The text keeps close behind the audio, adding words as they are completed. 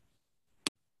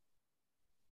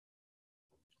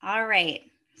All right.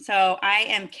 So I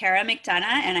am Kara McDonough,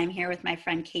 and I'm here with my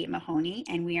friend Kate Mahoney,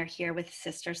 and we are here with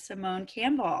Sister Simone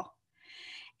Campbell.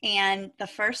 And the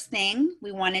first thing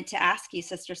we wanted to ask you,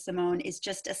 Sister Simone, is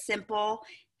just a simple,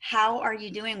 how are you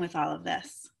doing with all of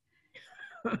this?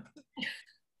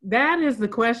 That is the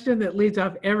question that leads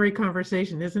off every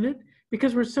conversation, isn't it?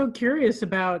 Because we're so curious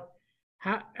about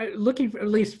how, looking for, at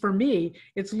least for me,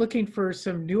 it's looking for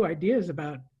some new ideas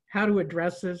about how to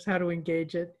address this, how to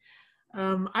engage it.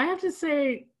 I have to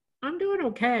say, I'm doing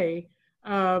okay.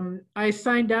 I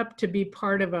signed up to be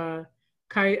part of a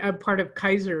part of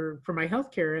Kaiser for my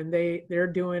healthcare, and they're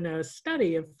doing a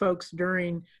study of folks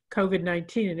during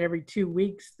COVID-19, and every 2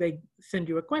 weeks they send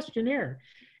you a questionnaire.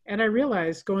 And I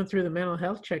realized going through the mental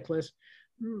health checklist,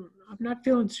 I'm not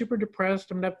feeling super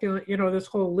depressed. I'm not feeling, this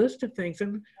whole list of things.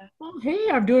 And well, hey,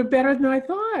 I'm doing better than I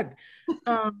thought.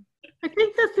 I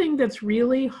think the thing that's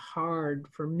really hard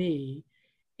for me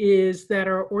is that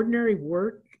our ordinary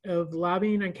work of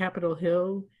lobbying on Capitol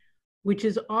Hill, which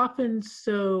is often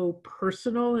so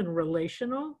personal and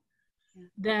relational,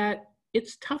 that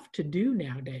it's tough to do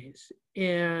nowadays.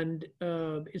 And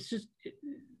it's just,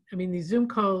 I mean, these Zoom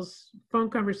calls, phone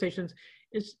conversations,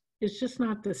 it's just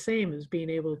not the same as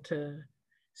being able to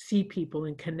see people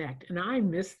and connect. And I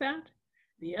miss that.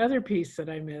 The other piece that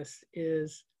I miss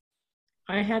is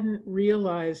I hadn't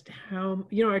realized how,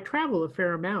 I travel a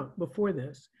fair amount before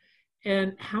this,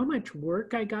 and how much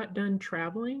work I got done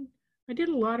traveling. I did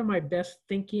a lot of my best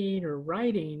thinking or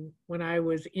writing when I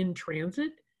was in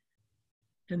transit.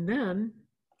 And then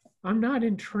I'm not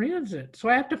in transit. So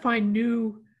I have to find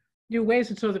new ways.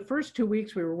 And so the first 2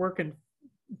 weeks we were working,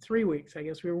 3 weeks, I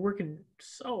guess, we were working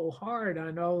so hard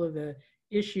on all of the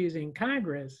issues in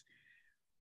Congress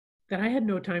that I had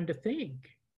no time to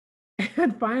think.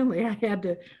 And finally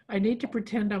I need to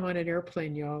pretend I'm on an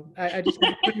airplane, y'all. I just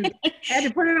had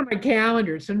to put it on my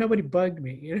calendar so nobody bugged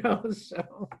me,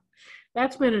 so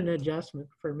that's been an adjustment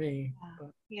for me.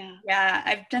 Yeah,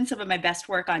 I've done some of my best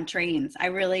work on trains. I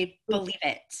really believe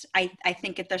it. I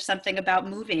think if there's something about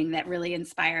moving that really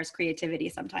inspires creativity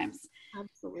sometimes.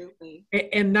 Absolutely.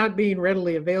 And not being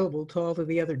readily available to all of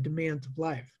the other demands of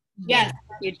life. Yes.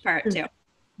 Huge part too.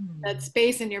 That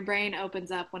space in your brain opens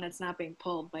up when it's not being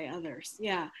pulled by others.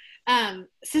 Yeah.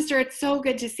 Sister, it's so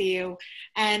good to see you.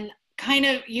 And kind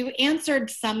of, you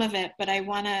answered some of it, but I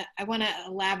wanna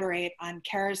elaborate on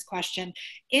Kara's question.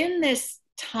 In this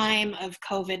time of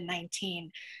COVID-19,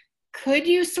 could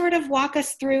you sort of walk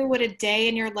us through what a day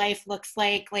in your life looks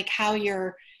like how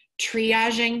you're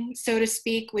triaging, so to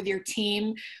speak, with your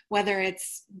team, whether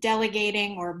it's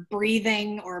delegating or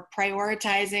breathing or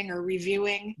prioritizing or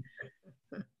reviewing?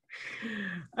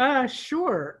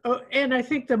 Sure. Oh, and I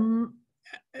think the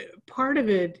part of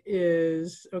it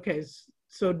is, okay,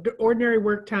 so ordinary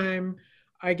work time,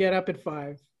 I get up at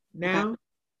 5. Now,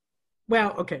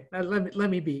 well, okay, let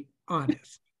me be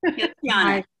honest.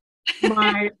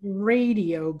 My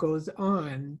radio goes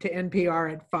on to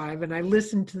NPR at 5, and I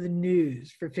listen to the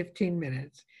news for 15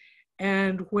 minutes.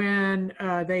 And when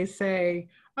they say,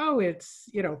 oh, it's,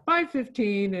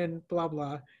 5:15 and blah,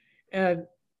 blah, and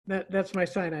that's my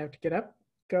sign. I have to get up,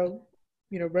 go,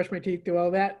 brush my teeth, do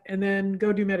all that, and then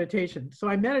go do meditation. So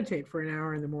I meditate for an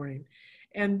hour in the morning.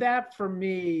 And that for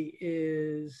me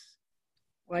is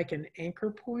like an anchor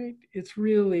point. It's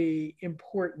really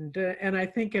important. And I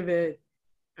think of it,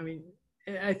 I mean,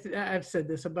 I've said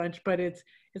this a bunch, but it's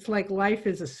like life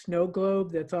is a snow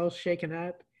globe that's all shaken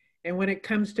up. And when it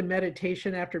comes to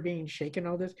meditation, after being shaken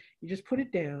all this, you just put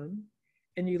it down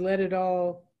and you let it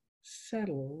all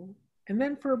settle. And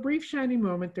then for a brief shining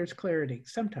moment, there's clarity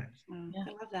sometimes. I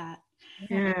love that.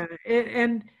 Yeah.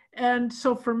 And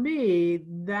so for me,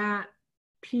 that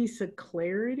piece of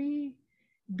clarity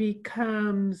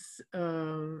becomes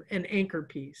an anchor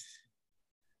piece.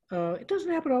 It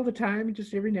doesn't happen all the time,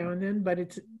 just every now and then, but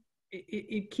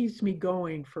it keeps me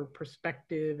going for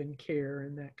perspective and care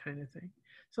and that kind of thing.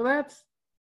 So that's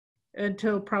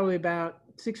until probably about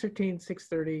 6:15,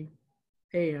 6:30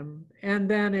 a.m. And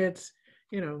then it's,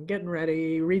 getting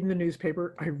ready, reading the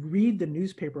newspaper. I read the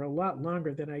newspaper a lot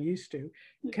longer than I used to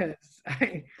because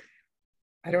I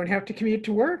don't have to commute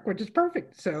to work, which is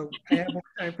perfect. So I have more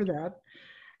time for that.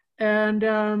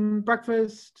 And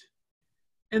breakfast.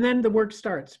 And then the work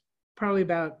starts probably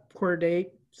about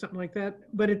 7:45, something like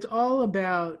that. But it's all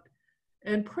about,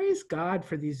 and praise God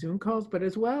for these Zoom calls, but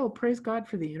as well, praise God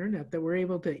for the internet, that we're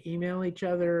able to email each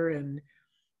other and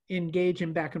engage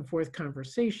in back and forth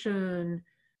conversation.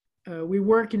 We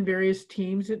work in various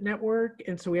teams at Network,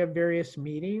 and so we have various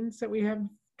meetings that we have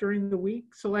during the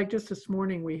week. So like just this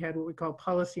morning, we had what we call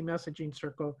policy messaging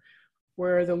circle,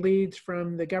 where the leads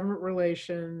from the government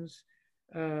relations,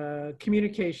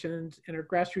 communications and our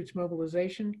grassroots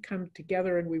mobilization come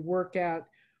together, and we work out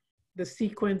the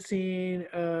sequencing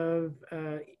of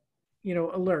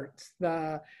alerts,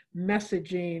 the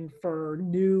messaging for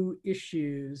new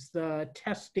issues, the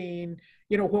testing,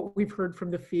 what we've heard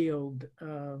from the field,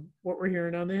 what we're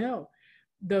hearing on the Hill,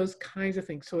 those kinds of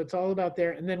things. So it's all about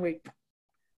there, and then we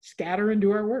scatter and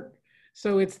do our work.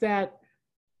 So it's that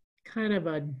kind of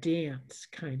a dance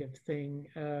kind of thing,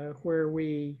 where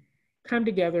we come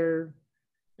together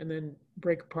and then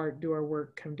break apart, do our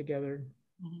work, come together.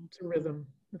 It's a rhythm.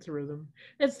 It's a rhythm.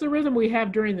 It's the rhythm we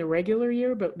have during the regular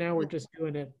year, but now we're just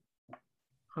doing it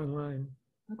online.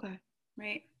 Okay.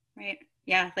 Right.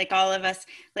 Yeah. Like all of us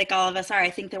are. I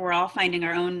think that we're all finding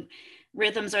our own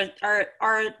rhythms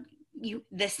are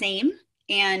the same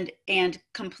and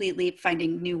completely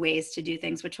finding new ways to do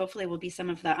things, which hopefully will be some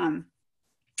of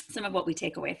what we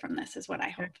take away from this, is what I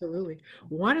hope. Absolutely.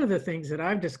 One of the things that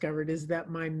I've discovered is that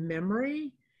my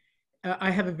memory,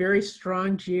 I have a very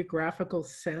strong geographical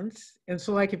sense. And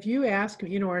so like if you ask,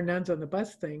 our Nuns on the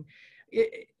Bus thing,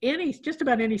 just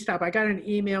about any stop, I got an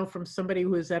email from somebody who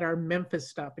was at our Memphis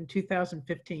stop in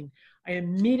 2015. I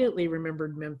immediately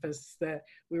remembered Memphis, that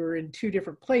we were in two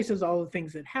different places, all the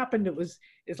things that happened.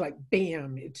 It's like,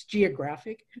 bam, it's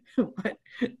geographic. But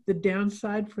the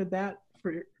downside for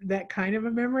that kind of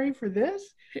a memory for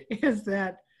this is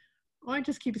that, I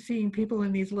just keep seeing people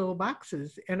in these little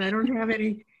boxes, and I don't have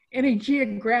any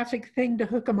geographic thing to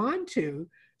hook them onto.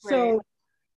 So right.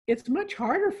 It's much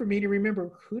harder for me to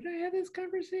remember, who did I have this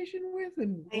conversation with?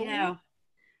 And I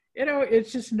know.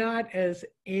 It's just not as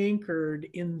anchored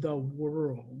in the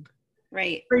world.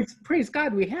 Right. Praise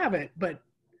God we have it, but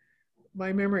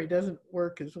my memory doesn't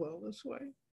work as well this way.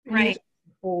 Right.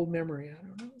 Old memory, I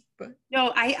don't know. But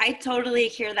no, I totally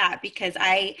hear that, because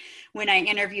when I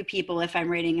interview people, if I'm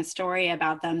writing a story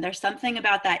about them, there's something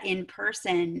about that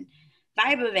in-person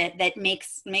vibe of it that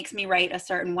makes me write a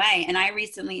certain way. And I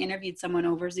recently interviewed someone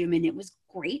over Zoom, and it was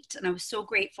great, and I was so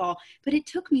grateful, but it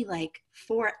took me like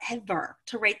forever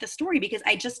to write the story, because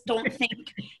I just don't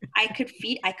think I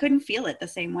couldn't feel it the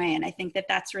same way. And I think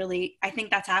that's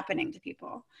happening to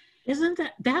people.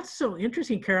 That's so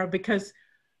interesting, Carol, because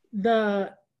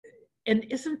and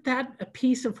isn't that a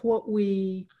piece of what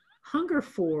we hunger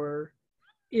for,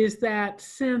 is that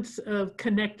sense of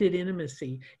connected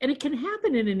intimacy? And it can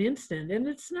happen in an instant, and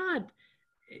it's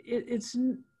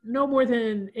no more than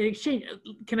an exchange.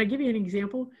 Can I give you an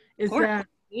example? Is that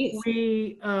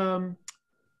we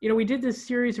did this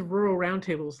series of rural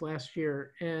roundtables last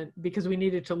year, and because we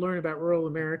needed to learn about rural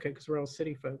America, because we're all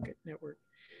city folk at Network.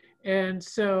 And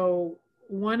so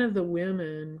one of the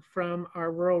women from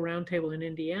our rural roundtable in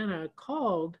Indiana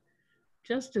called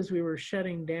just as we were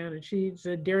shutting down, and she's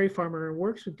a dairy farmer and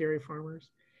works with dairy farmers.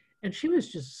 And she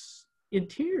was just in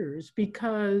tears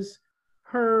because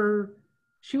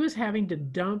she was having to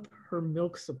dump her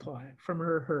milk supply from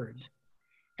her herd.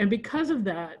 And because of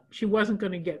that, she wasn't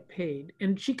going to get paid.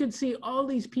 And she could see all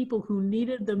these people who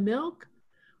needed the milk,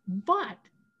 but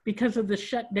because of the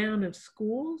shutdown of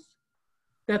schools,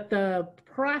 that the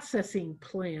processing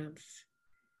plants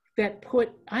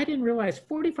I didn't realize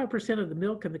 45% of the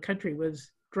milk in the country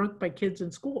was drunk by kids in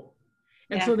school.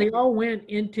 And so they all went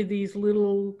into these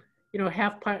little,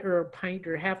 half pint or a pint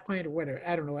or half pint or whatever,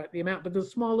 I don't know what the amount, but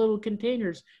those small little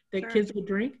containers that kids would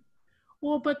drink.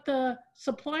 Well, but the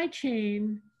supply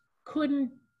chain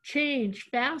couldn't change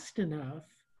fast enough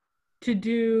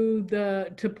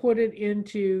to put it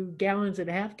into gallons and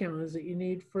half gallons that you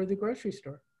need for the grocery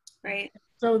store. Right.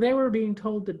 So they were being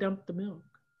told to dump the milk.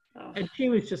 Oh, and she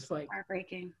was just like,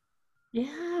 heartbreaking.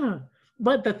 Yeah.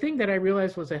 But the thing that I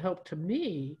realized was a help to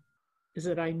me is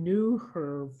that I knew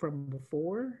her from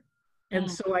before.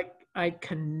 And so I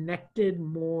connected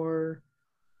more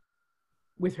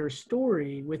with her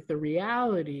story, with the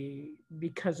reality,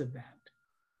 because of that.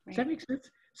 Does that make sense?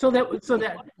 So that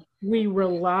we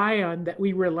rely on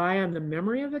the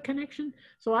memory of the connection.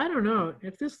 So I don't know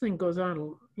if this thing goes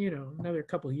on, another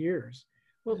couple of years,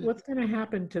 what's going to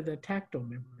happen to the tactile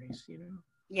memories,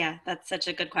 Yeah, that's such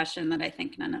a good question that I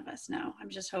think none of us know.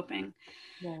 I'm just hoping.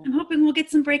 Yeah. I'm hoping we'll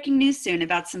get some breaking news soon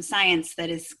about some science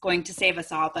that is going to save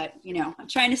us all. But, I'm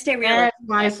trying to stay realistic.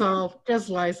 Lysol, just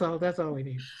Lysol. That's all we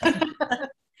need. That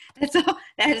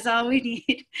is all we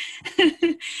need.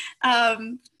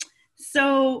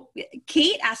 So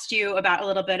Kate asked you a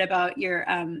little bit about your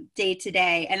day to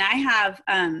day, and I have,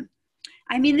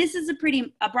 this is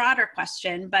a broader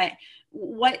question, but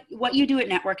what you do at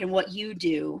Network and what you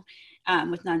do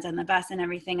with Nuns on the Bus and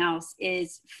everything else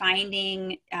is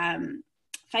finding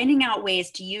out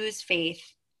ways to use faith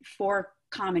for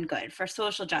common good, for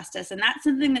social justice. And that's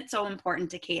something that's so important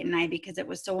to Kate and I, because it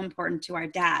was so important to our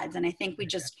dads. And I think we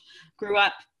just grew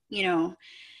up, you know,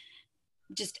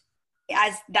 just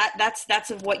as that's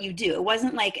what you do. It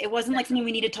wasn't like something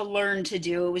we needed to learn to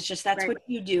do. It was just, that's what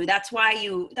you do. That's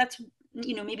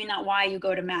you know, maybe not why you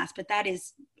go to mass, but that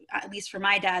is, at least for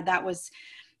my dad, that was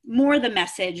more the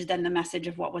message than the message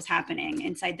of what was happening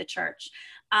inside the church.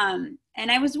 And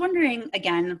I was wondering,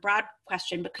 again, a broad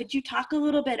question, but could you talk a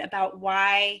little bit about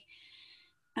why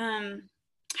and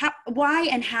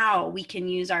how we can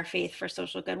use our faith for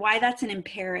social good? Why that's an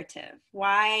imperative?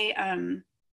 Why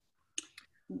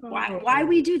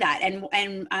we do that,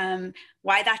 and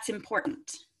why that's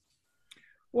important?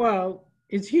 Well,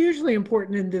 it's hugely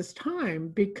important in this time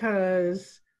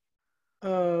because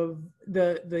of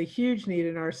the huge need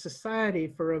in our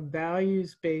society for a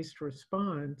values-based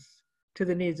response to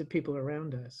the needs of people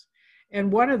around us.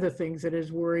 And one of the things that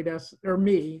has worried us, or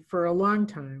me, for a long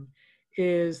time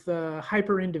is the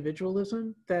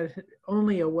hyper-individualism that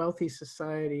only a wealthy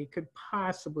society could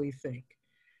possibly think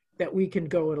that we can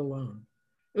go it alone.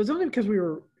 It was only because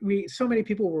so many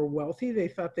people were wealthy, they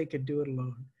thought they could do it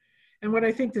alone. And what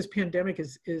I think this pandemic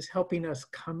is helping us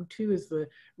come to is the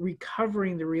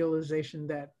recovering the realization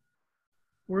that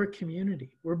we're a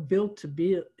community. We're built to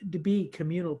be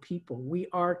communal people. We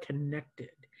are connected.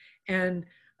 And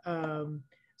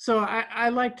so I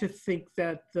like to think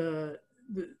that the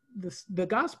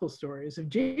gospel stories of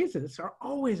Jesus are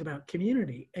always about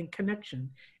community and connection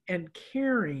and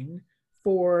caring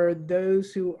for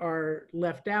those who are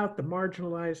left out, the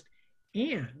marginalized,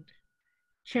 and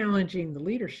challenging the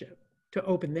leadership to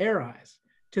open their eyes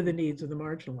to the needs of the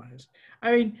marginalized.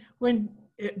 I mean,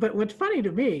 but what's funny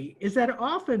to me is that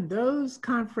often those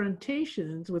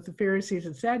confrontations with the Pharisees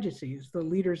and Sadducees, the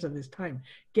leaders of this time,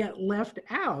 get left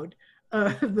out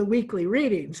of the weekly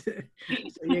readings. So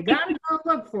you gotta go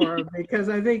look for them, because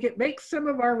I think it makes some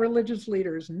of our religious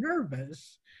leaders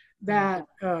nervous that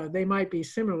they might be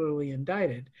similarly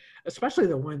indicted, especially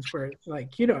the ones where it's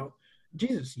like, you know,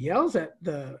 Jesus yells at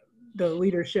the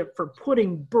leadership for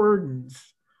putting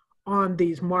burdens on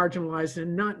these marginalized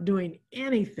and not doing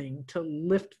anything to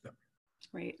lift them.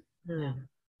 Right. Yeah.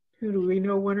 Who do we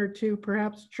know? One or two,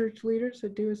 perhaps, church leaders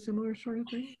that do a similar sort of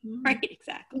thing? Right,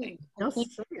 exactly.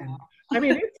 I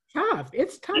mean, it's tough.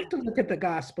 It's tough to look at the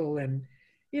gospel and,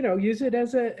 you know, use it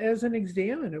as an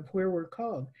examine of where we're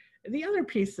called. The other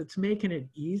piece that's making it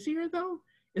easier, though,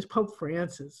 is Pope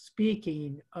Francis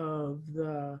speaking of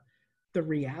the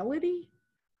reality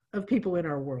of people in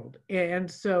our world.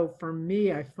 And so for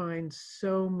me, I find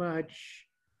so much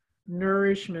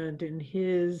nourishment in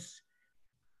his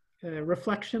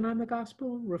reflection on the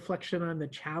gospel, reflection on the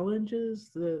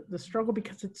challenges, the struggle,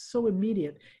 because it's so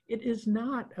immediate. It is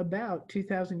not about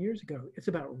 2,000 years ago. It's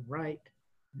about right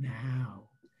now.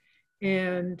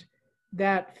 And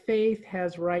that faith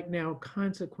has right now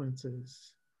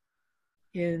consequences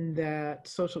in that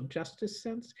social justice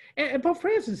sense. And Pope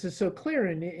Francis is so clear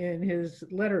in his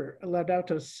letter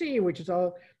Laudato Si, which is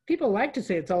all, people like to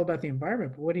say it's all about the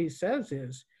environment, but what he says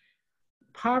is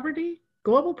poverty,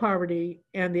 global poverty,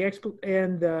 and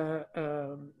the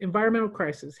environmental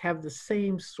crisis have the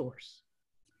same source,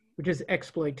 which is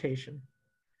exploitation.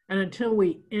 And until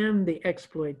we end the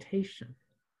exploitation,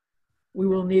 we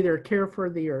will neither care for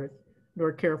the earth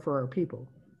nor care for our people.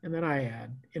 And then I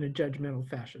add, in a judgmental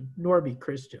fashion, nor be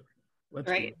Christian. Let's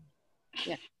be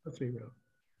real.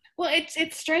 Well,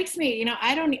 it strikes me, you know,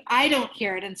 I don't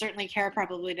hear it, and certainly Kara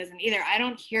probably doesn't either. I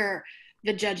don't hear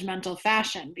the judgmental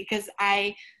fashion, because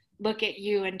I look at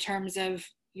you in terms of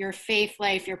your faith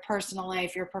life, your personal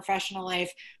life, your professional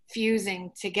life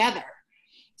fusing together.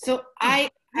 So I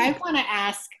want to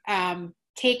ask,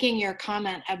 taking your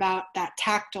comment about that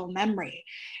tactile memory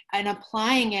and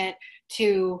applying it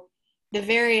to the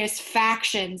various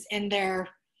factions in their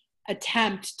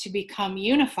attempt to become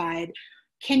unified,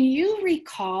 can you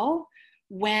recall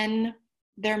when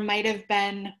there might have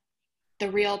been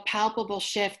the real palpable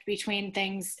shift between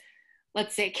things?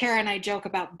 Let's say, Kara and I joke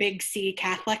about big C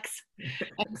Catholics.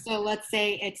 And so let's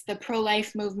say it's the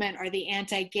pro-life movement or the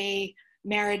anti-gay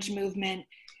marriage movement.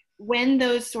 When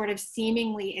those sort of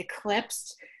seemingly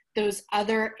eclipsed those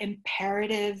other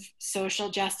imperative social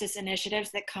justice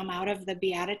initiatives that come out of the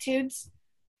Beatitudes?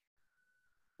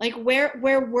 Like where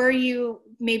were you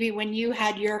maybe when you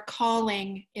had your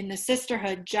calling in the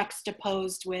sisterhood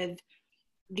juxtaposed with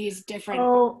these different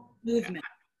movements?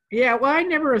 Yeah, well, I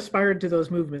never aspired to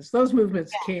those movements. Those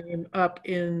movements came up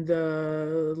in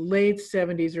the late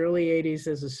 70s, early 80s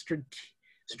as a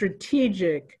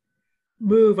strategic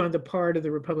move on the part of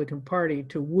the Republican Party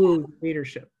to woo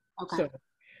leadership. Okay. So,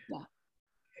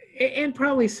 and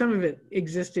probably some of it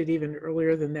existed even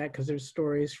earlier than that, because there's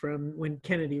stories from when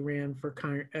Kennedy ran for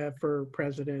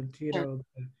president. You Sure. know,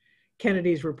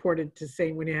 Kennedy's reported to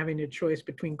saying, when you're having a choice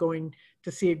between going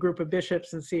to see a group of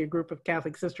bishops and see a group of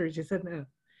Catholic sisters, he said, no,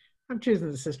 I'm choosing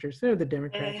the sisters. They're the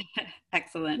Democrats.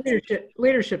 Excellent.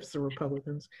 Leadership's the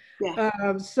Republicans.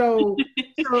 Yeah. So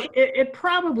it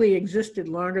probably existed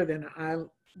longer than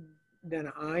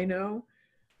I know.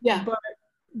 Yeah.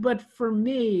 But for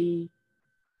me,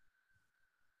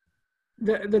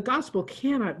 the gospel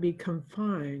cannot be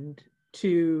confined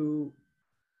to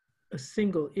a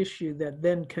single issue that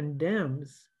then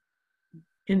condemns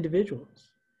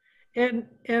individuals. And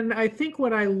I think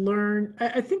what I learned,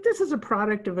 I think this is a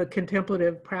product of a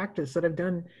contemplative practice that I've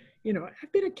done. You know,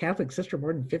 I've been a Catholic sister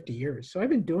more than 50 years, so I've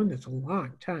been doing this a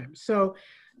long time. So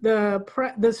the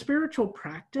spiritual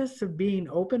practice of being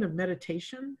open, of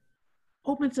meditation,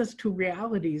 opens us to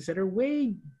realities that are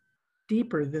way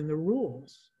deeper than the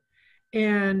rules.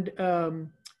 And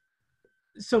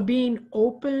so being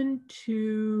open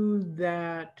to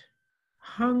that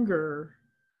hunger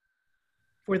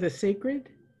for the sacred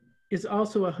is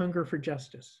also a hunger for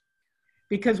justice.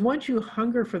 Because once you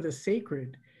hunger for the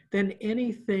sacred, then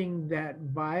anything that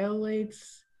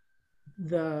violates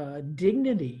the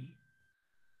dignity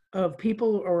of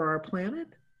people or our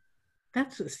planet,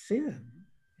 that's a sin.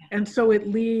 And so it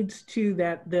leads to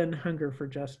that then hunger for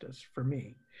justice for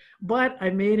me. But I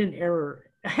made an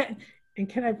error. And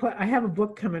I have a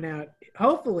book coming out.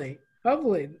 Hopefully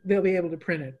they'll be able to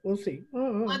print it. We'll see.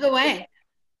 Plug away.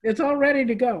 It's all ready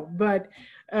to go, but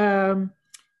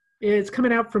it's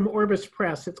coming out from Orbis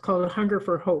Press. It's called Hunger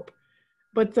for Hope.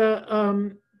 But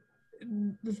the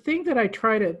thing that I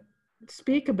try to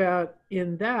speak about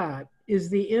in that is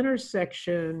the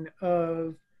intersection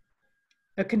of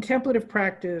a contemplative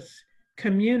practice,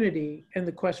 community, and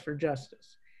the quest for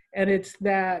justice. And it's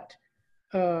that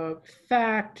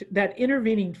fact, that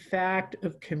intervening fact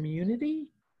of community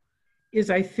is,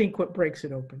 I think, what breaks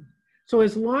it open. So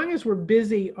as long as we're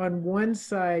busy on one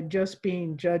side just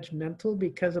being judgmental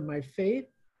because of my faith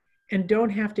and don't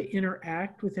have to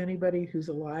interact with anybody who's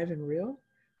alive and real,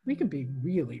 we can be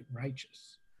really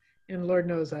righteous. And Lord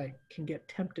knows I can get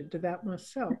tempted to that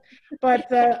myself. But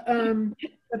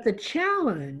the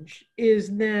challenge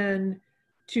is then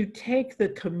to take the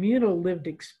communal lived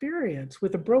experience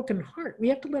with a broken heart. We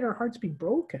have to let our hearts be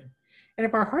broken. And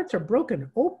if our hearts are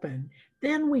broken open,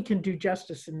 then we can do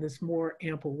justice in this more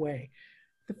ample way.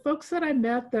 The folks that I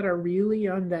met that are really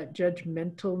on that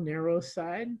judgmental, narrow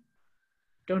side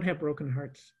don't have broken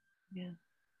hearts. Yeah.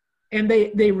 And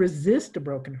they resist a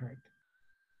broken heart.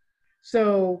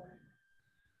 So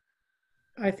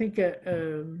I think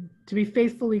to be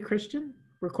faithfully Christian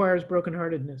requires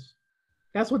brokenheartedness.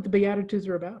 That's what the Beatitudes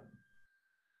are about.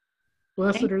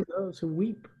 Blessed are those who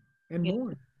weep and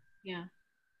mourn. Yeah.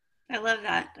 I love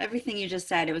that. Everything you just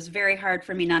said. It was very hard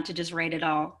for me not to just write it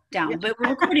all down, but we're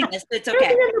recording this, so it's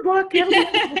okay.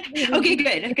 Okay,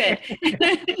 good.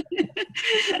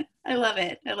 I love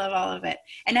it. I love all of it.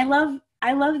 And I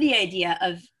love the idea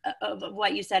of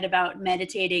what you said about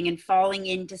meditating and falling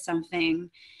into something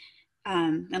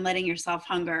and letting yourself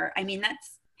hunger. I mean,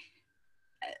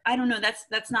 I don't know,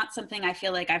 that's not something I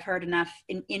feel like I've heard enough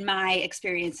in my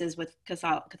experiences with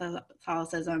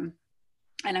Catholicism.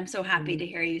 And I'm so happy to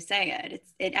hear you say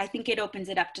it. I think it opens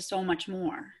it up to so much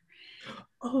more.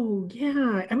 Oh,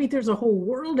 yeah. I mean, there's a whole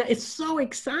world. It's so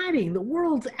exciting. The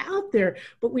world's out there,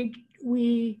 but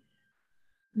we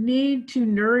need to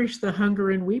nourish the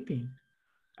hunger and weeping.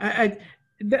 I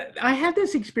had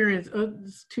this experience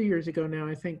 2 years ago now,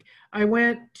 I think. I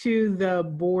went to the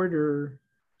border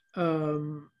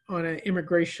on an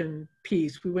immigration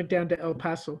piece. We went down to El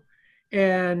Paso,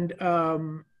 and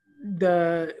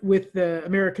with the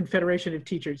American Federation of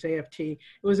Teachers, AFT. It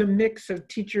was a mix of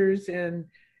teachers and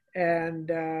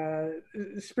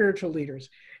spiritual leaders.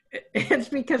 It's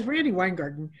because Randy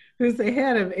Weingarten, who's the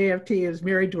head of AFT, is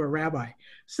married to a rabbi.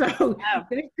 So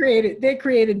they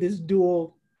created this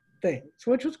dual thing,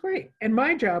 which was great. And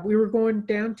my job, we were going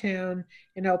downtown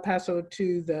in El Paso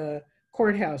to the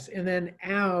courthouse and then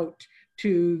out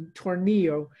to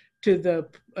Tornillo to the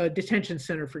detention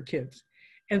center for kids.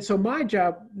 And so my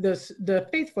job, the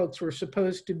faith folks were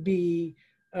supposed to be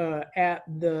at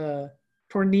the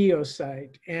Tornillo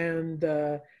site, and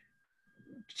the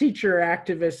teacher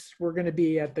activists were going to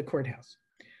be at the courthouse.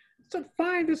 So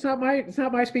fine, it's not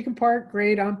my speaking part.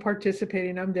 Great, I'm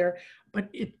participating, I'm there. But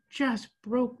it just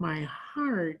broke my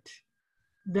heart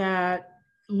that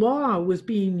law was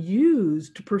being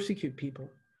used to persecute people.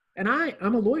 And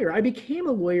I'm a lawyer. I became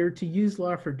a lawyer to use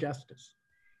law for justice.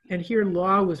 And here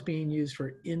law was being used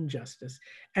for injustice.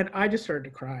 And I just started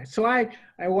to cry. So I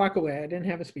walk away. I didn't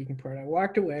have a speaking part. I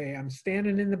walked away. I'm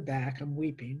standing in the back. I'm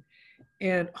weeping.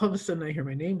 And all of a sudden I hear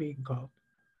my name being called.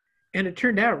 And it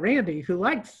turned out Randy, who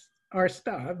likes our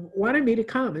stuff, wanted me to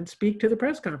come and speak to the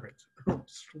press conference. Oh,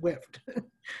 Swift.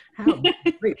 How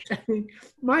great. I mean,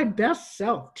 my best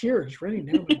self, tears running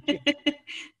down my cheek.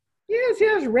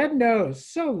 Yes, red nose.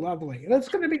 So lovely. That's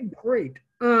going to be great.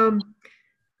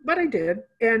 But I did,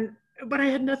 but I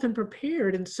had nothing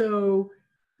prepared, and so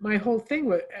my whole thing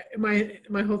was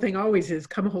my whole thing always is,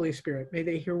 "Come, Holy Spirit, may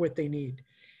they hear what they need,"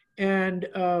 and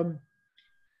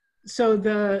so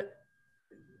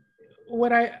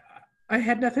I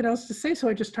had nothing else to say, so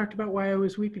I just talked about why I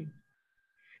was weeping,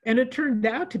 and it turned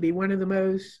out to be one of the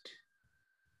most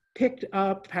picked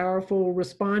up, powerful,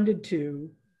 responded to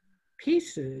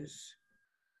pieces,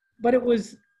 but it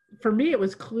was, for me, it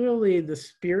was clearly the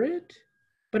Spirit.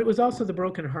 But it was also the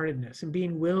brokenheartedness and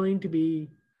being willing to be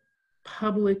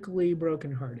publicly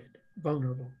brokenhearted,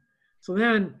 vulnerable. So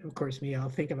then, of course, I'll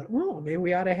think about, well, maybe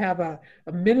we ought to have a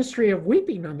ministry of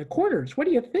weeping on the corners. What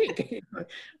do you think?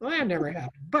 Well, that never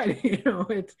happened. But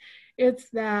it's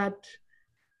that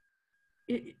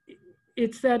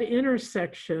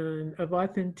intersection of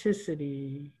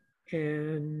authenticity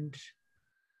and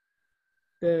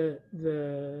the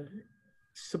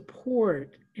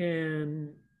support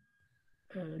and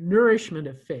nourishment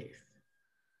of faith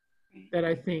that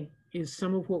I think is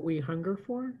some of what we hunger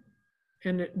for,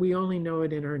 and that we only know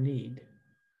it in our need.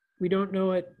 We don't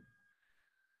know it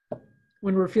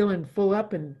when we're feeling full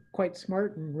up and quite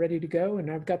smart and ready to go,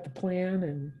 and I've got the plan,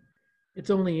 and it's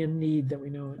only in need that we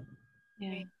know it.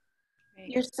 Yeah.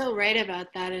 You're so right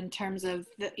about that in terms of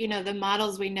the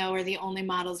models we know are the only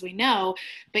models we know,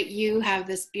 but you have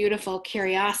this beautiful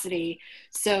curiosity.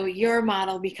 So your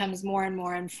model becomes more and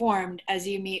more informed as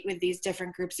you meet with these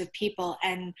different groups of people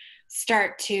and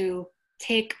start to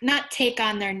not take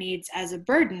on their needs as a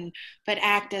burden, but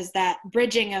act as that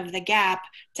bridging of the gap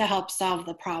to help solve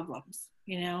the problems.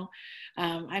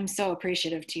 I'm so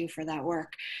appreciative to you for that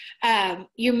work.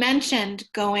 You mentioned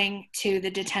going to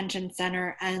the detention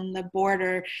center and the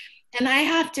border. And I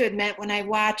have to admit, when I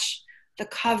watch the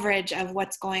coverage of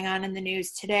what's going on in the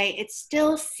news today, it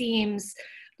still seems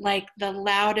like the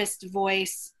loudest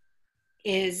voice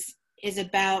is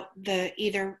about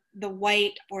either the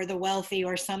white or the wealthy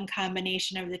or some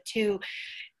combination of the two.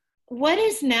 What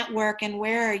is Network, and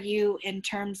where are you in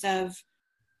terms of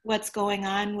what's going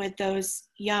on with those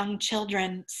young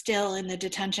children still in the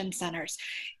detention centers?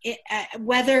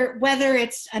 Whether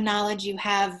it's a knowledge you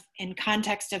have in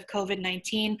context of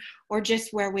COVID-19 or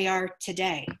just where we are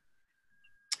today.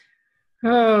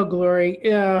 Oh,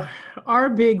 Glory. Our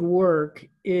big work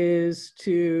is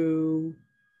to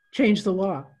change the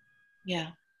law. Yeah.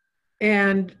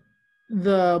 And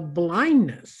the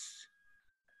blindness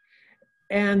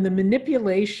and the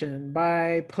manipulation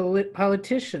by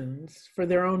politicians for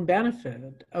their own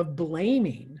benefit of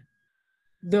blaming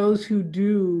those who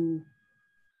do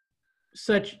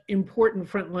such important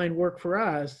frontline work for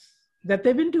us, that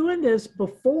they've been doing this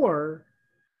before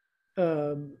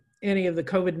any of the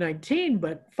COVID-19,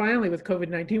 but finally with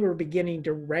COVID-19, we're beginning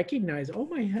to recognize, oh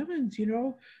my heavens,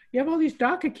 you have all these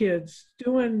DACA kids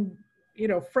doing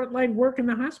frontline work in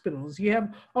the hospitals. You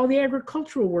have all the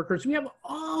agricultural workers. We have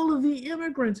all of the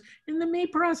immigrants in the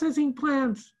meat processing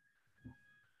plants.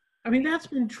 I mean, that's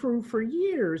been true for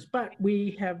years, but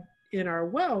we have, in our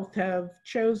wealth,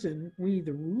 we,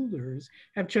 the rulers,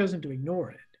 have chosen to ignore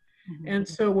it. Mm-hmm. And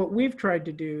so what we've tried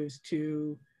to do is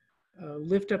to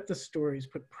lift up the stories,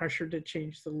 put pressure to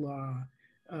change the law,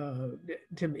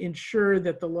 to ensure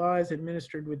that the law is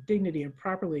administered with dignity and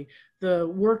properly. The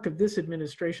work of this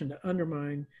administration to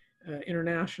undermine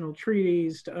international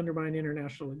treaties, to undermine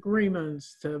international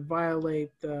agreements, to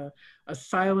violate the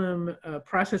asylum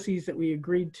processes that we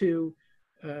agreed to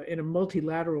in a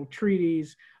multilateral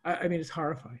treaties. I mean, it's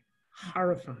horrifying.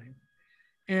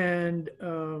 And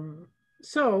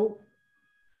so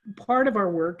part of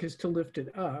our work is to lift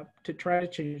it up, to try to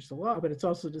change the law, but it's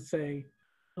also to say,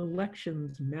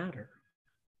 elections matter.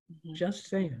 Mm-hmm. Just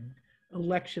saying,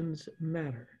 elections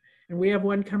matter. And we have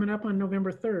one coming up on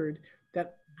November 3rd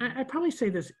that I probably say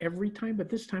this every time, but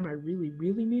this time I really,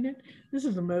 really mean it. This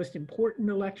is the most important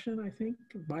election, I think,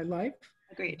 of my life.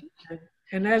 Agreed.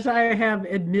 And as I have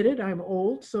admitted, I'm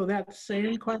old, so that's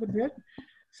saying quite a bit.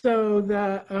 So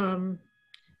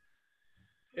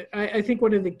I think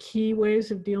one of the key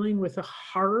ways of dealing with the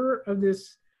horror of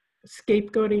this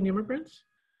scapegoating immigrants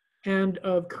and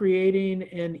of creating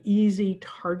an easy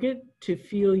target to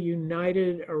feel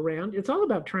united around. It's all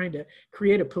about trying to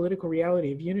create a political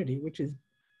reality of unity, which is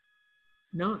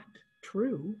not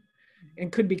true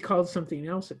and could be called something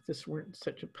else if this weren't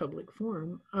such a public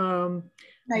forum.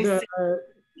 Nice.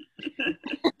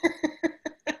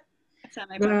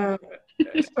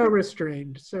 So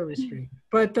restrained.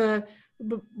 But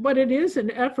it is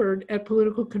an effort at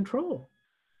political control.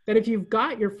 That if you've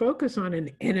got your focus on an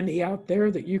enemy out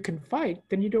there that you can fight,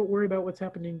 then you don't worry about what's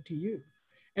happening to you.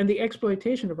 And the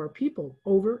exploitation of our people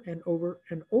over and over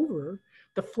and over,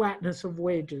 the flatness of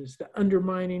wages, the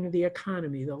undermining of the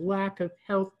economy, the lack of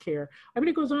health care. I mean,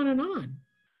 it goes on and on.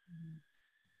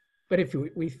 But if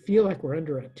we feel like we're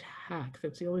under attack,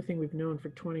 that's the only thing we've known for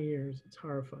 20 years. It's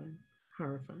horrifying.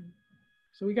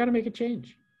 So we got to make a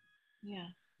change. Yeah.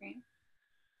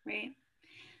 Right.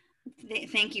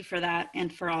 Thank you for that,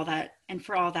 and for all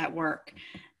that work.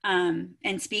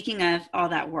 And speaking of all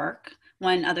that work,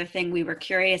 one other thing we were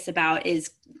curious about is,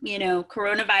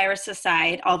 coronavirus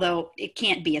aside, although it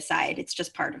can't be aside, it's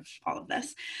just part of all of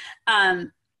this.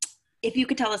 If you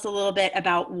could tell us a little bit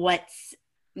about what's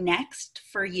next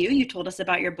for you. You told us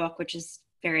about your book, which is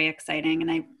very exciting, and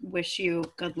I wish you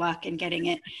good luck in getting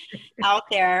it out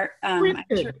there.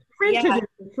 Printed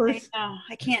first. I know.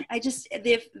 I can't.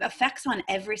 The effects on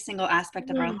every single aspect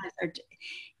of our lives are.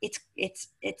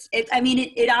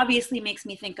 It obviously makes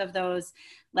me think of those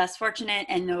less fortunate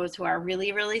and those who are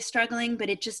really, really struggling. But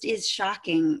it just is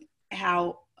shocking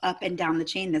how up and down the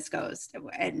chain this goes,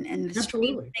 and the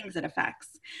strange things it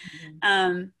affects.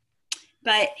 Mm-hmm.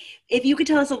 But if you could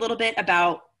tell us a little bit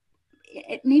about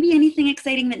maybe anything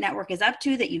exciting that Network is up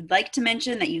to that you'd like to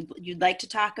mention, that you'd like to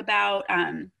talk about,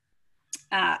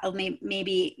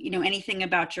 maybe anything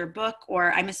about your book,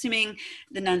 or I'm assuming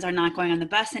the nuns are not going on the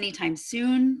bus anytime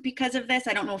soon because of this.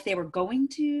 I don't know if they were going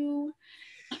to.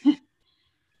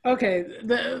 Okay,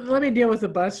 let me deal with the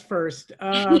bus first.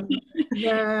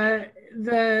 The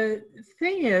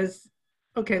thing is,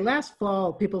 okay, last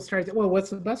fall, people started, well, what's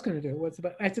the bus going to do? What's the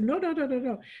bus? I said, no.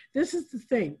 This is the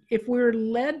thing. If we're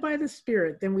led by the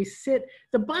Spirit, then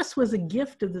the bus was a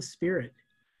gift of the Spirit.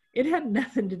 It had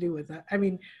nothing to do with that. I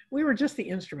mean, we were just the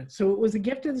instrument. So it was a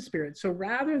gift of the Spirit. So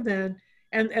rather than,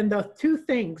 and the two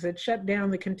things that shut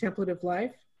down the contemplative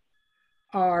life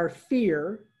are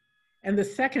fear, and the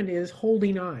second is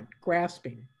holding on,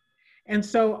 grasping. And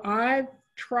so I've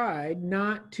tried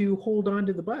not to hold on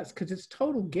to the bus because it's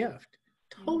total gift.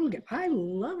 Total gift. I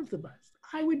love the bus.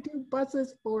 I would do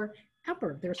buses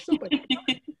forever. They're so much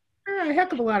fun. They're a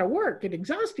heck of a lot of work and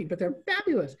exhausting, but they're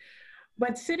fabulous.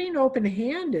 But sitting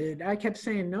open-handed, I kept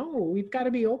saying, no, we've got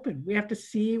to be open. We have to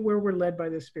see where we're led by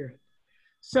the Spirit.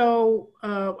 So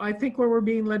I think where we're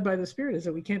being led by the Spirit is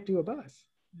that we can't do a bus.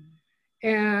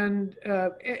 And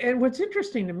what's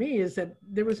interesting to me is that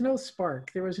there was no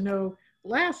spark. There was no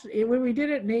when we did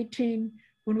it in 18,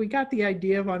 when we got the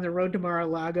idea of On the Road to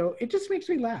Mar-a-Lago, it just makes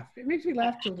me laugh. It makes me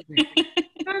laugh till today.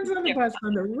 Nuns on the bus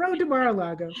on the road to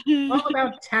Mar-a-Lago, all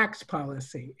about tax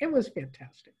policy. It was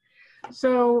fantastic.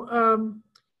 So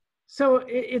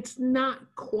it's not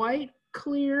quite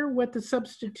clear what the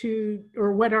substitute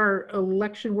or what our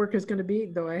election work is going to be,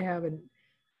 though I have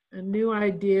a new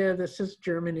idea that's just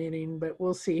germinating, but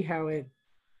we'll see how it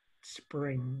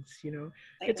springs.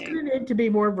 It's going to need to be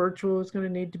more virtual. It's going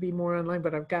to need to be more online,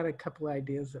 but I've got a couple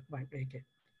ideas that might make it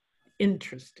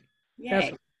interesting.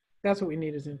 That's what we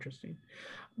need, is interesting.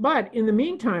 But in the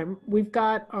meantime, we've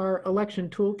got our election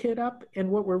toolkit up, and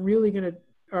what we're really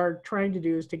are trying to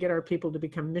do is to get our people to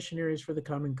become missionaries for the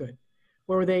common good,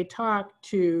 where they talk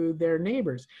to their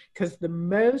neighbors, because the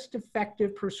most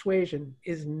effective persuasion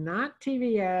is not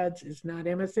TV ads, is not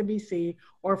MSNBC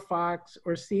or Fox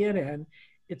or CNN,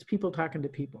 it's people talking to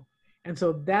people. And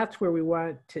so that's where we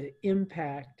want to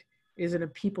impact, is in a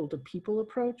people-to-people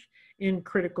approach in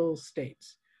critical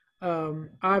states.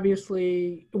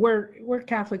 Obviously, where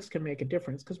Catholics can make a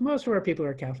difference, because most of our people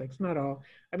are Catholics, not all.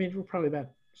 I mean, we're probably about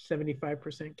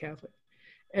 75% Catholic,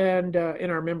 and in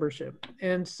our membership.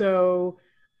 And so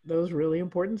those really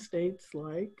important states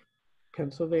like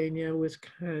Pennsylvania,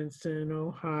 Wisconsin,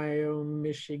 Ohio,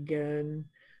 Michigan,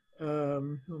 who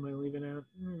am I leaving out?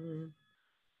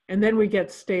 And then we get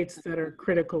states that are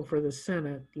critical for the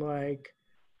Senate, like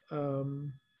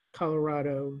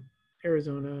Colorado,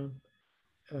 Arizona,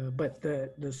 but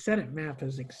the Senate map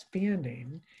is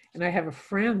expanding. And I have a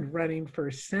friend running for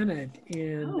Senate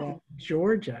in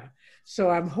Georgia. So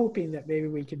I'm hoping that maybe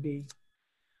we could be,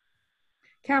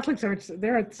 Catholics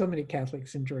there aren't so many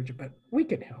Catholics in Georgia, but we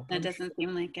could help. That doesn't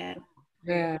seem like it.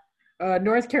 Yeah.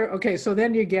 North Carolina, okay, so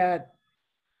then you get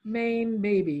Maine,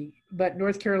 maybe, but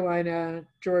North Carolina,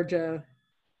 Georgia,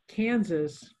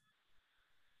 Kansas.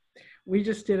 We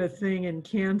just did a thing in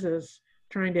Kansas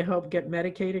trying to help get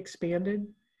Medicaid expanded.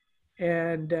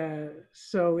 And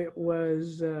so it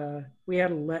was, we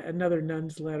had another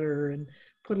nun's letter and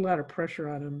put a lot of pressure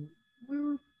on them. We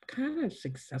were kind of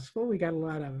successful. We got a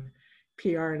lot of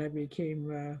PR, and I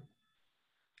became,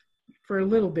 for a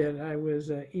little bit, I was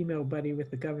an email buddy with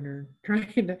the governor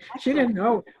trying to, she didn't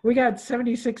know. We got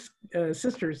 76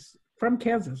 sisters from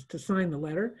Kansas to sign the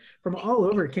letter from all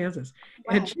over Kansas.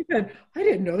 Wow. And she said, I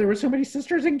didn't know there were so many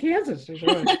sisters in Kansas.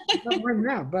 More than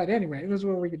that, but anyway, it was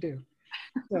what we could do.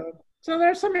 So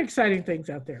there's some exciting things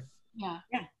out there. Yeah.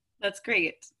 Yeah, that's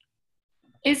great.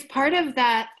 Is part of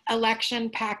that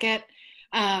election packet,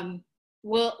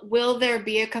 will there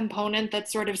be a component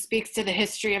that sort of speaks to the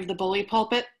history of the bully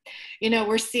pulpit? You know,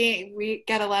 we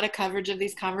get a lot of coverage of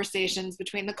these conversations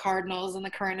between the cardinals and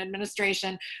the current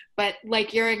administration, but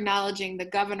like you're acknowledging the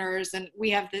governors, and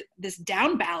we have this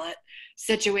down ballot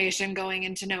situation going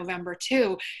into November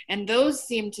too. And those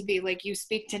seem to be like, you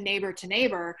speak to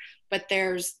neighbor, but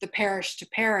there's the parish to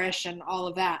parish and all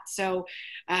of that. So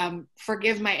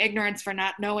forgive my ignorance for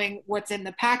not knowing what's in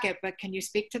the packet, but can you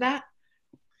speak to that?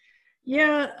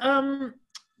 Yeah,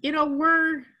 you know,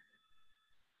 we're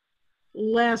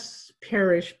less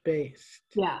parish based.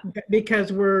 Yeah.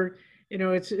 Because we're, you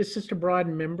know, it's just a broad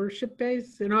membership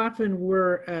base, and often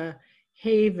we're a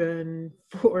haven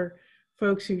for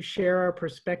folks who share our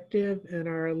perspective and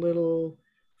are a little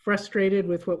frustrated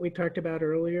with what we talked about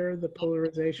earlier, the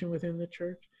polarization within the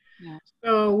church. Yeah.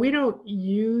 So we don't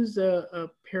use a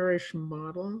parish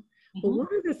model. But one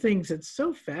of the things that's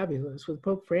so fabulous with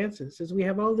Pope Francis is we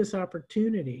have all this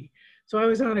opportunity. So I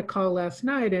was on a call last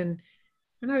night and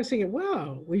I was thinking,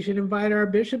 wow, we should invite our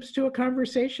bishops to a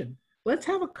conversation. Let's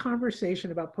have a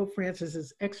conversation about Pope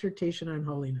Francis's exhortation on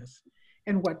holiness.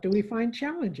 And what do we find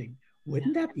challenging?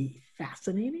 Wouldn't that be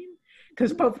fascinating?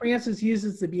 Because Pope Francis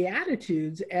uses the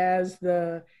Beatitudes as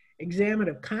the examen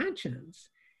of conscience.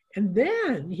 And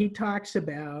then he talks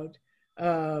about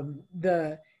how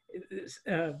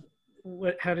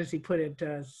does he put it?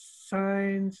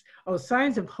 Signs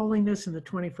of holiness in the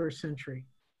 21st century.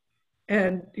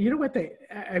 And you know what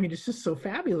I mean, it's just so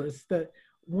fabulous that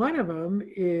one of them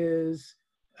is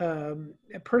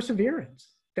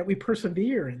perseverance, that we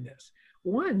persevere in this.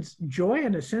 One's joy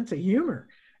and a sense of humor.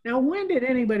 Now, when did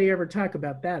anybody ever talk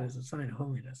about that as a sign of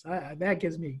holiness? That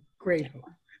gives me great hope.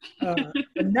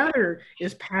 Another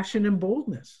is passion and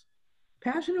boldness.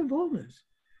 Passion and boldness.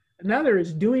 Another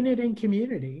is doing it in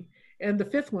community. And the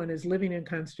fifth one is living in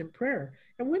constant prayer.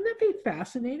 And wouldn't that be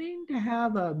fascinating to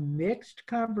have a mixed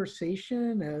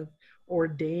conversation of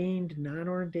ordained,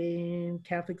 non-ordained,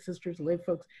 Catholic sisters, lay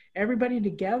folks, everybody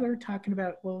together talking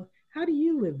about, well, how do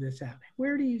you live this out?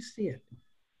 Where do you see it?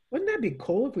 Wouldn't that be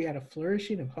cool if we had a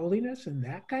flourishing of holiness and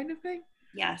that kind of thing?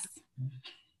 Yes.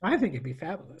 I think it'd be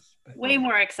fabulous. But way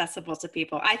more accessible to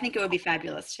people. I think it would be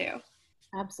fabulous too.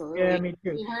 Absolutely. Yeah, me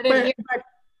too. You heard it here.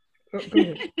 Go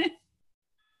ahead.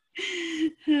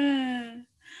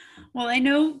 Well, I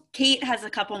know Kate has a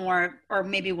couple more, or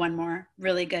maybe one more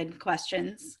really good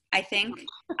questions. I think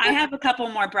I have a couple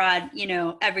more broad, you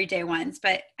know, everyday ones,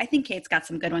 but I think Kate's got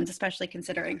some good ones, especially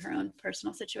considering her own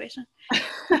personal situation.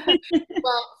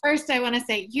 Well, first I want to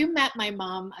say you met my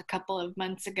mom a couple of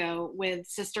months ago with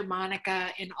Sister Monica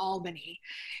in Albany.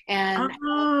 And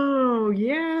oh,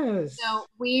 yes. So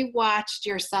we watched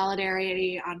your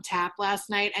Solidarity on Tap last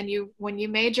night, and when you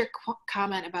made your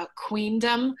comment about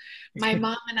queendom, my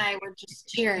mom and I were just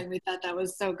cheering. We thought that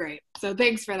was so great. So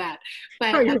thanks for that.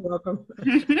 But you're welcome.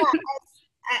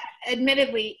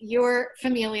 Admittedly, your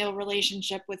familial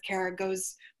relationship with Kara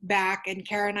goes back, and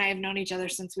Kara and I have known each other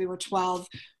since we were 12.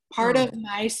 Part of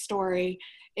my story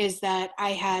is that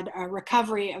I had a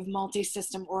recovery of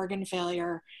multi-system organ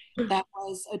failure that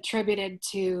was attributed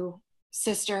to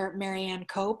Sister Marianne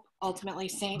Cope, ultimately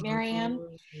Saint Marianne.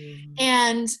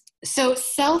 And so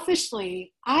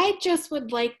selfishly, I just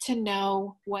would like to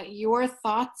know what your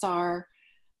thoughts are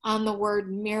on the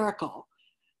word miracle.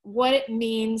 What it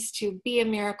means to be a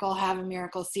miracle, have a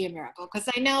miracle, see a miracle. Because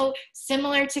I know,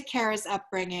 similar to Kara's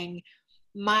upbringing,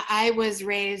 I was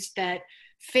raised that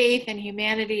faith and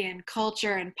humanity and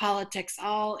culture and politics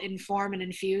all inform and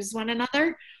infuse one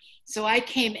another. So I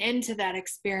came into that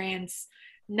experience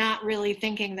not really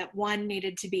thinking that one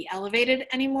needed to be elevated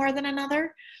any more than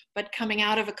another, but coming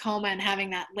out of a coma and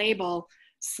having that label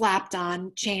slapped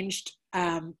on changed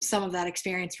some of that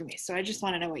experience for me. So I just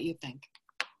want to know what you think.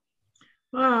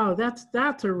 Wow,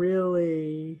 that's a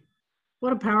really,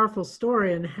 what a powerful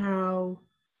story, and how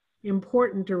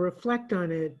important to reflect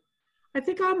on it. I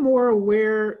think I'm more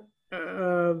aware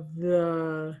of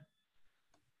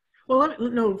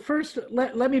first,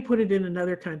 let me put it in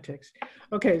another context.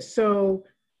 Okay, so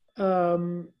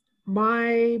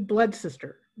my blood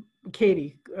sister,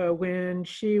 Katie, when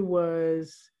she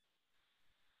was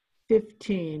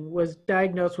 15, was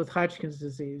diagnosed with Hodgkin's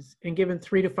disease and given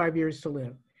 3 to 5 years to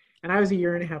live. And I was a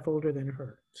year and a half older than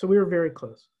her. So we were very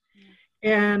close.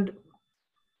 And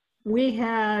we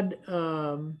had,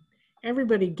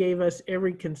 everybody gave us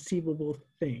every conceivable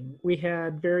thing. We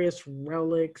had various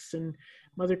relics, and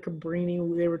Mother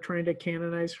Cabrini, they were trying to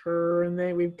canonize her, and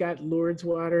then we've got Lourdes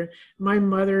water. My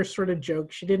mother sort of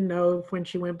joked. She didn't know if, when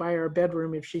she went by our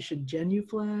bedroom, if she should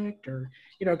genuflect or,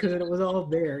 because it was all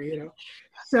there,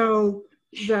 So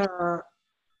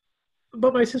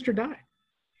but my sister died.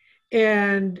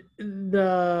 And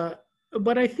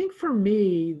but I think for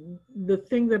me, the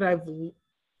thing that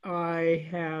I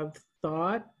have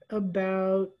thought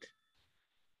about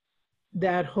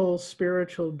that whole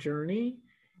spiritual journey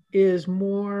is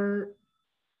more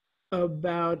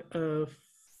about a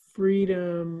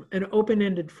freedom, an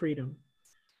open-ended freedom,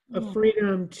 a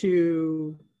freedom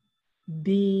to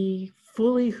be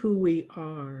fully who we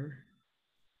are.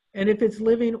 And if it's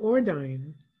living or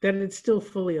dying, that it's still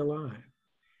fully alive.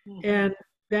 And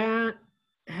that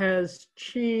has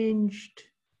changed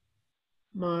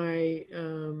my,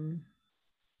 and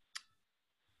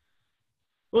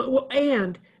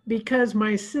because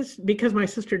my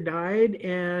sister died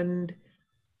and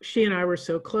she and I were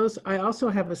so close, I also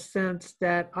have a sense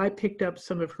that I picked up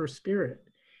some of her spirit.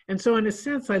 And so in a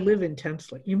sense, I live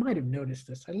intensely. You might have noticed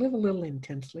this. I live a little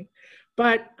intensely,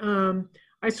 but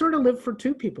I sort of live for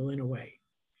two people in a way.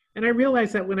 And I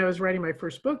realized that when I was writing my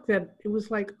first book, that it was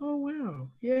like, oh, wow,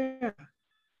 yeah.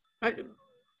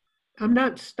 I'm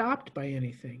not stopped by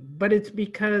anything, but it's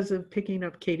because of picking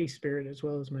up Katie's spirit as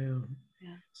well as my own.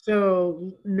 Yeah.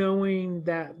 So knowing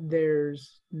that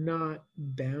there's not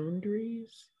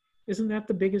boundaries, isn't that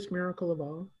the biggest miracle of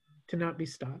all? To not be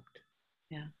stopped.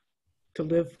 Yeah. To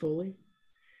live fully.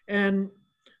 And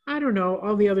I don't know,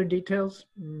 all the other details,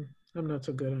 I'm not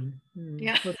so good on.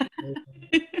 Yeah.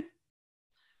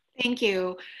 Thank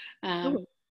you.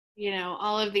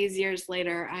 All of these years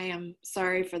later, I am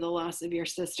sorry for the loss of your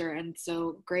sister, and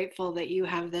so grateful that you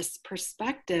have this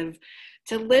perspective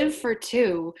to live for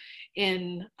two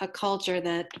in a culture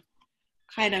that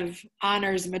kind of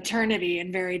honors maternity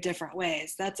in very different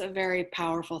ways. That's a very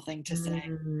powerful thing to say.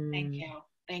 Thank you.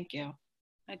 Thank you.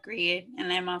 Agreed.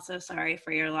 And I'm also sorry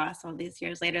for your loss all these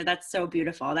years later. That's so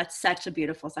beautiful. That's such a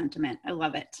beautiful sentiment. I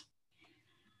love it.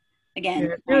 Again,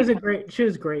 yeah, she was great. She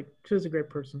was a great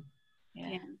person.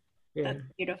 Yeah. That's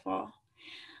beautiful.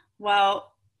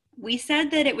 Well, we said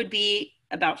that it would be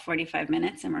about 45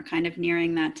 minutes and we're kind of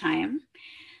nearing that time.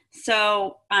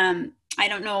 So I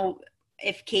don't know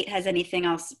if Kate has anything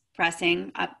else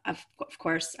pressing. Of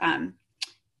course, I'm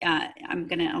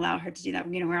going to allow her to do that.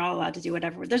 We're all allowed to do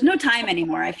whatever. There's no time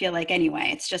anymore, I feel like,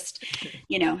 anyway. It's just,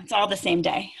 it's all the same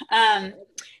day.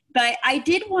 But I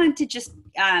did want to just,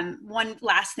 one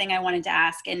last thing I wanted to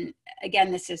ask, and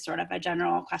again, this is sort of a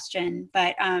general question,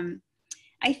 but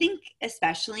I think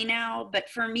especially now, but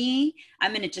for me,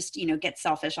 I'm going to just, get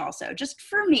selfish also. Just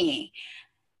for me,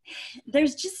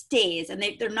 there's just days, and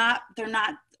they're not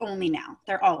only now,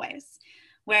 they're always,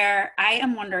 where I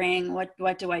am wondering,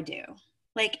 what do I do?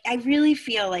 Like, I really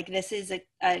feel like this is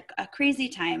a crazy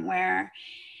time where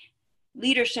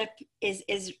leadership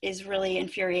is really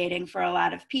infuriating for a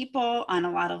lot of people on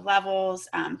a lot of levels.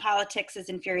 Politics is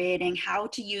infuriating. How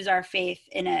to use our faith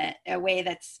in a way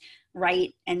that's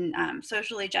right and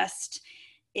socially just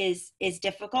is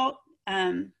difficult.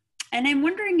 And I'm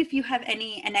wondering if you have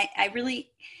any, and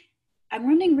I'm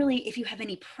wondering really if you have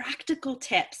any practical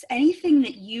tips, anything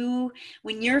that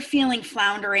when you're feeling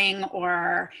floundering,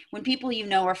 or when people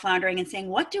are floundering and saying,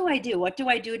 what do I do? What do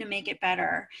I do to make it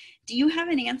better? Do you have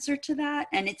an answer to that?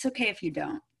 And it's okay if you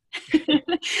don't.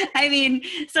 I mean,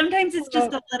 sometimes it's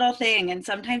just a little thing, and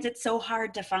sometimes it's so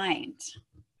hard to find.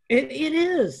 It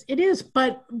is,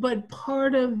 but it's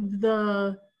part of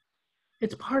the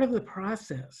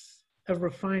process of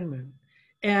refinement.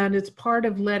 And it's part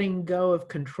of letting go of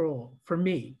control for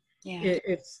me. Yeah.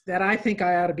 It's that I think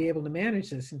I ought to be able to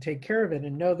manage this and take care of it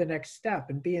and know the next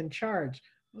step and be in charge.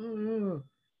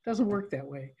 Doesn't work that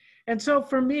way. And so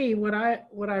for me, what I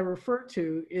refer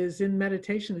to is in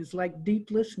meditation is like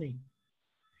deep listening.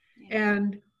 Yeah.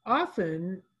 And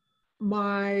often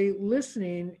my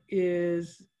listening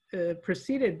is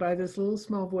preceded by this little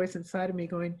small voice inside of me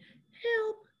going,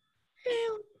 help,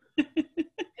 help,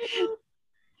 help.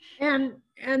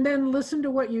 And then listen to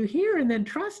what you hear and then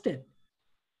trust it.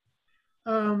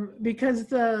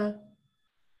 Because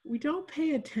we don't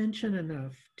pay attention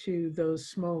enough to those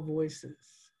small voices.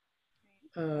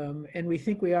 And we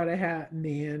think we ought to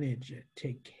manage it,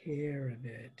 take care of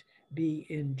it, be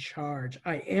in charge.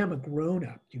 I am a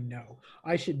grown-up, you know.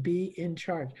 I should be in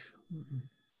charge. Mm-mm.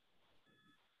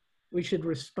 We should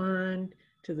respond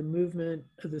to the movement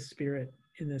of the Spirit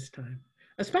in this time,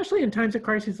 especially in times of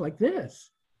crisis like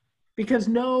this, because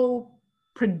no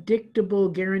predictable,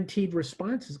 guaranteed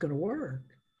response is going to work.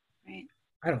 Right.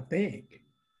 I don't think.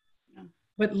 No.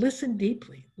 But listen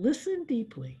deeply. Listen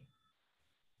deeply.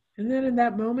 And then in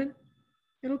that moment,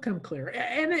 it'll come clear.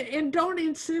 And don't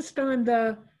insist on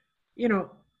the, you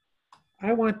know,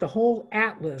 I want the whole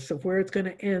atlas of where it's going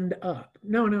to end up.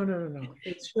 No.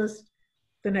 It's just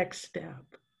the next step.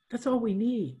 That's all we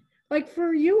need. Like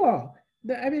for you all,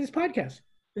 this podcast,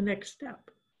 the next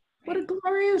step. What a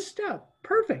glorious step.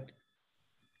 Perfect.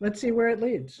 Let's see where it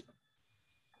leads.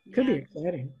 Could be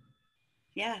exciting.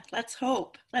 Yeah, let's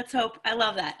hope. Let's hope. I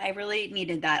love that. I really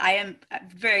needed that. I am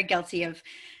very guilty of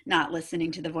not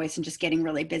listening to the voice and just getting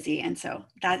really busy. And so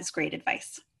that is great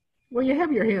advice. Well, you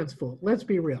have your hands full. Let's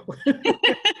be real.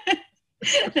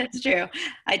 That's true.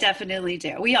 I definitely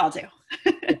do. We all do.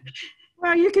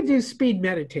 Well, you could do speed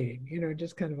meditating, you know,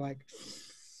 just kind of like,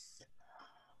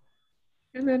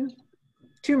 and then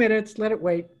 2 minutes, let it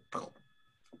wait.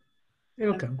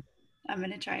 It'll come. I'm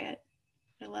going to try it.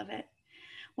 I love it.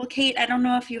 Well, Kate, I don't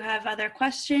know if you have other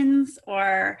questions,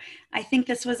 or I think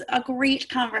this was a great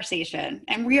conversation,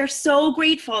 and we are so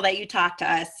grateful that you talked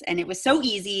to us, and it was so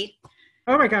easy.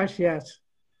 Oh my gosh, yes.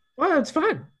 Well, it's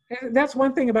fun. That's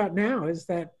one thing about now is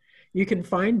that you can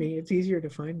find me. It's easier to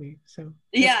find me. So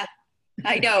yeah,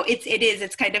 I know it is.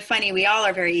 It's kind of funny. We all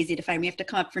are very easy to find. We have to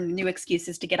come up for new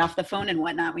excuses to get off the phone and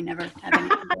whatnot. We never have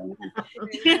anything going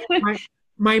on.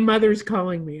 My mother's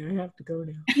calling me. I have to go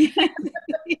now.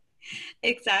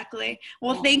 Exactly.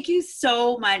 Well, thank you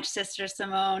so much, Sister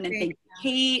Simone, and thank you,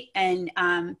 Kate, and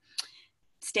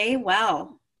stay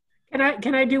well.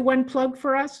 Can I do one plug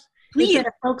for us? Please. If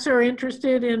folks are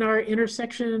interested in our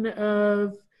intersection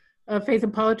of faith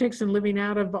and politics and living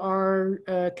out of our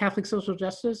Catholic social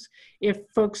justice, if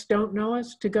folks don't know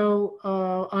us, to go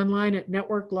online at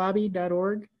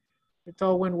networklobby.org. It's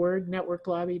all one word,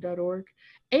 networklobby.org.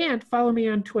 And follow me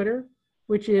on Twitter,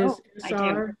 which is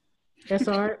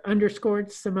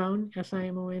SR_Simone,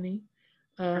 Simone.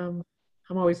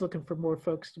 I'm always looking for more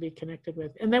folks to be connected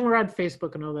with. And then we're on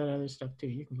Facebook and all that other stuff too.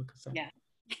 You can look us up. Yeah.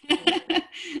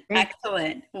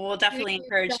 Excellent. We'll definitely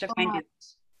encourage to find you.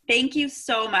 Thank you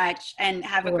so much, and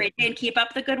have a great day, and keep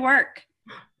up the good work.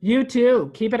 You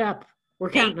too. Keep it up. We're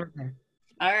counting on that.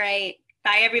 All right.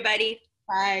 Bye, everybody.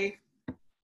 Bye.